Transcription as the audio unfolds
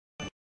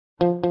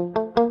Wheels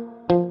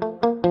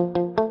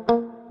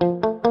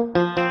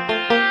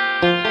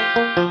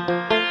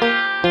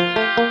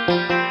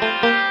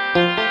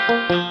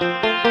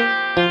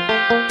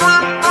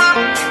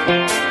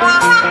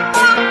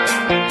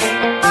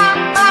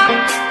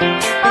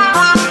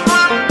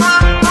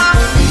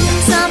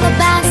on the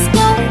bus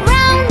go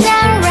round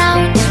and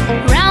round,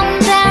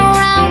 round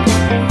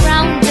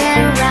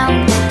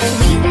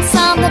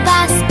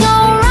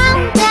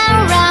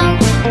and round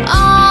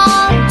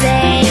all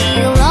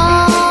day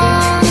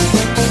long.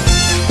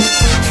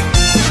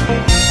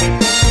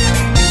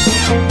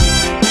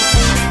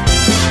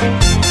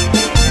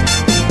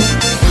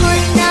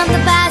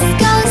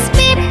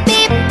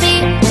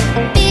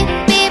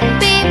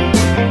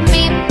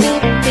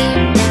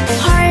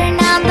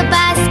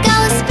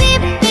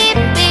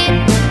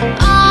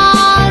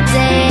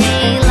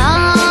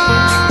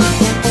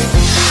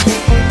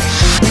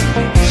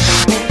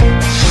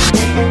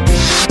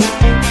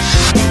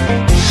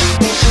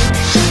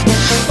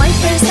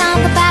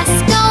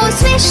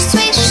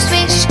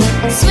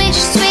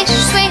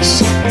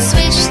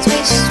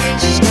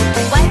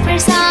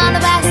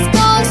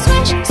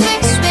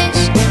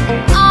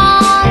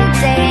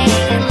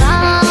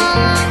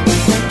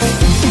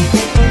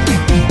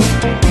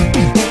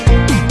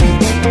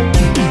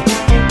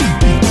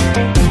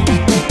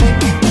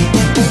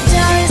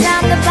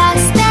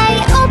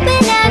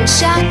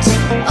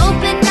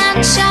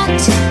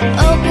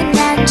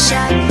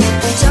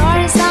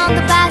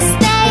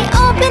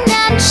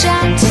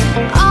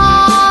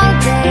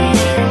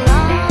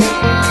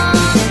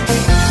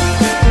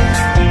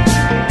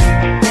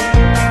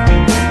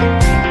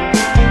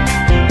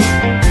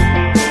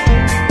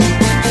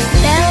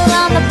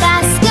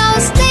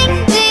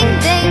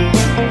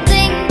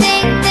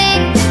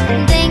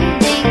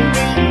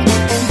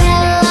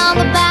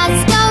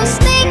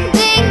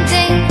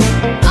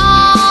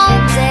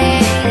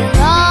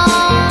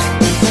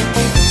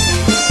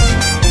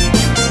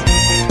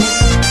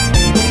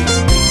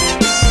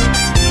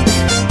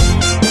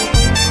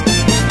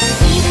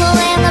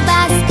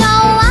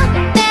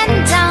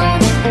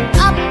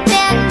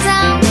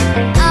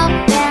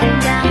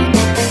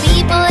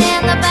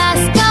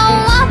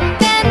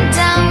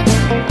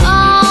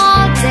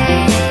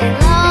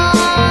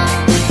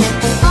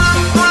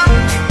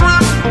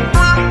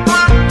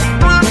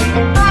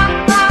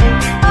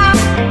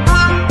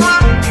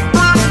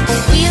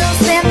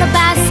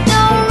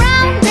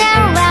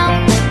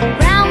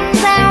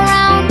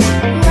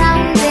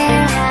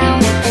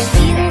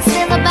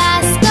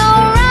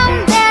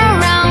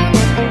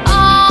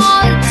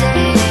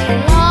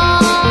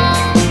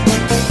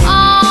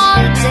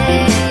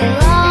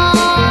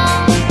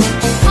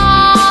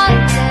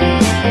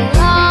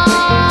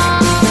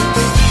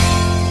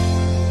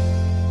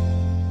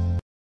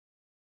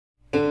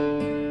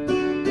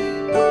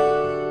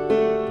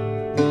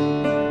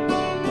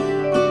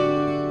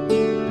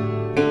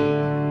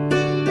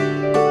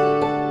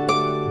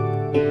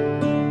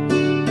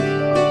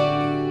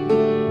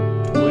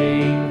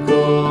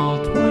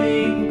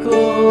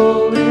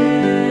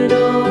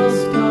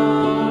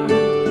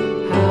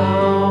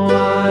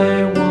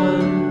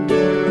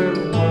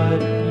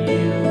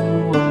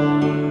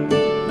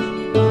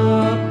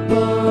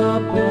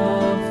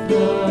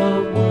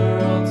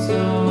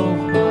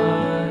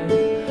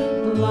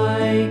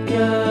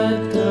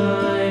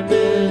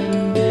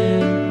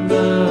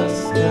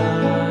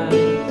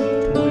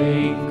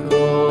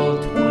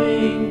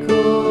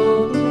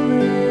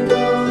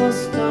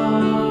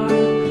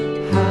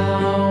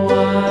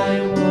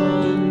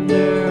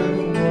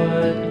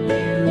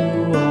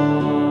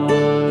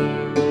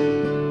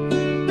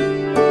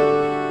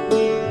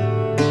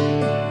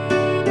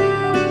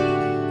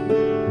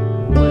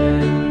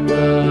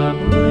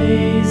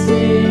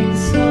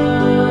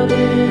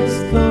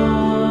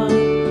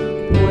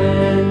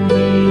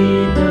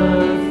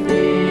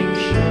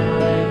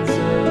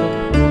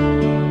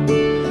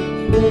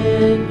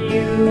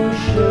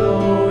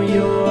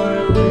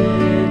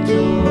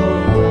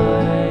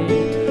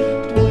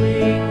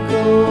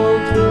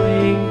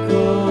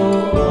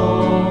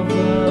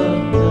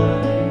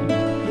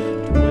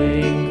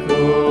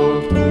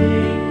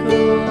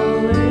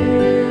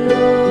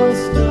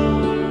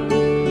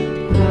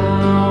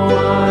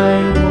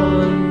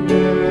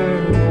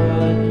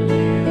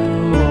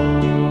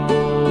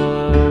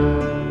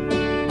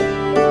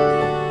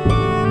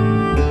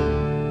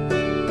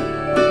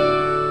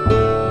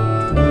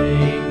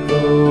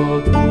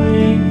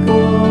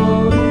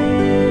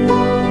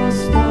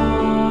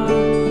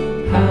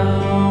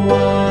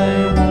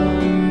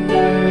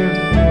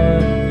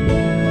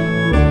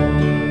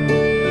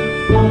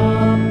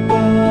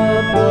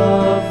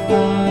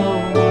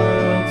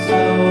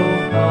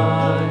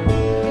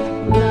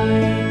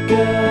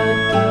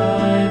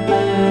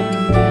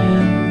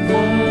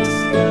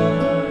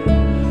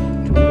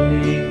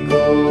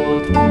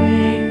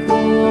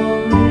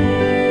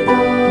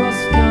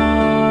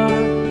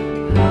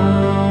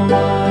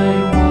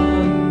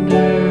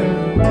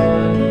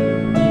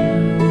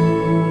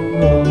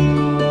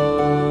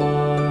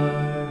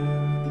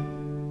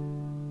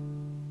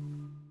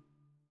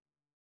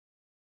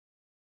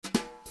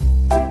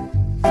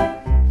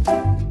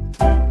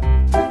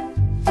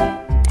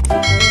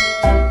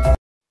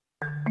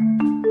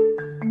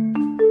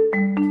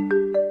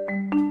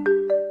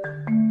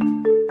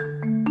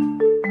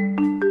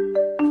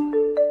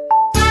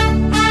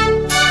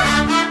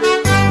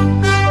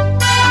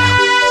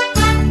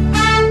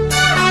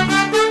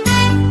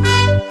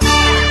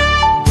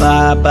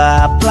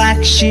 ba,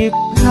 black sheep,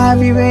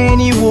 have you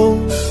any wool?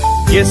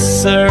 Yes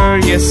sir,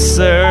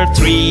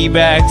 3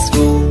 bags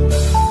full.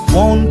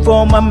 One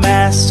for my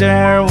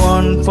master,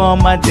 one for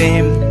my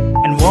dame,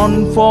 and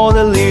one for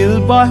the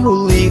little boy who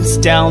lives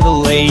down the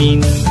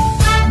lane.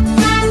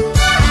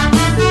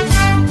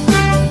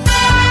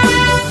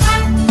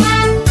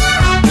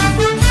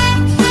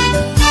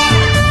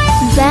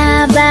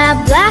 Ba,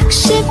 ba, black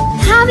sheep,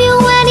 have you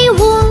any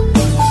wool?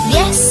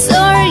 Yes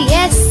sir,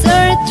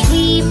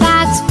 3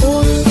 bags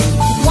full.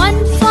 One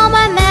for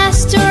my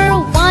master,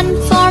 one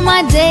for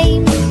my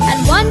dame, and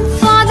one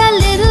for the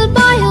little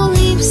boy who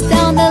lives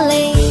down the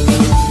lane.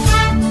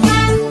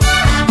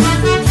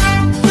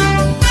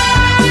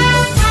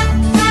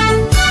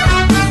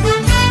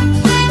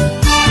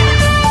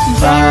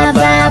 Ba,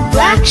 ba,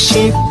 black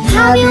sheep,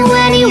 have you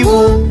any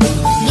wool?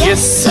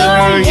 Yes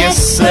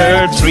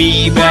sir,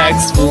 3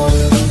 bags full.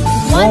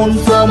 One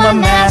for my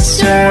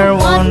master,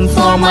 one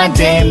for my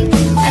dame,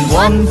 and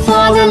one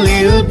for the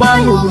little boy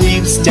who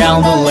lives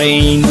down the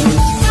lane.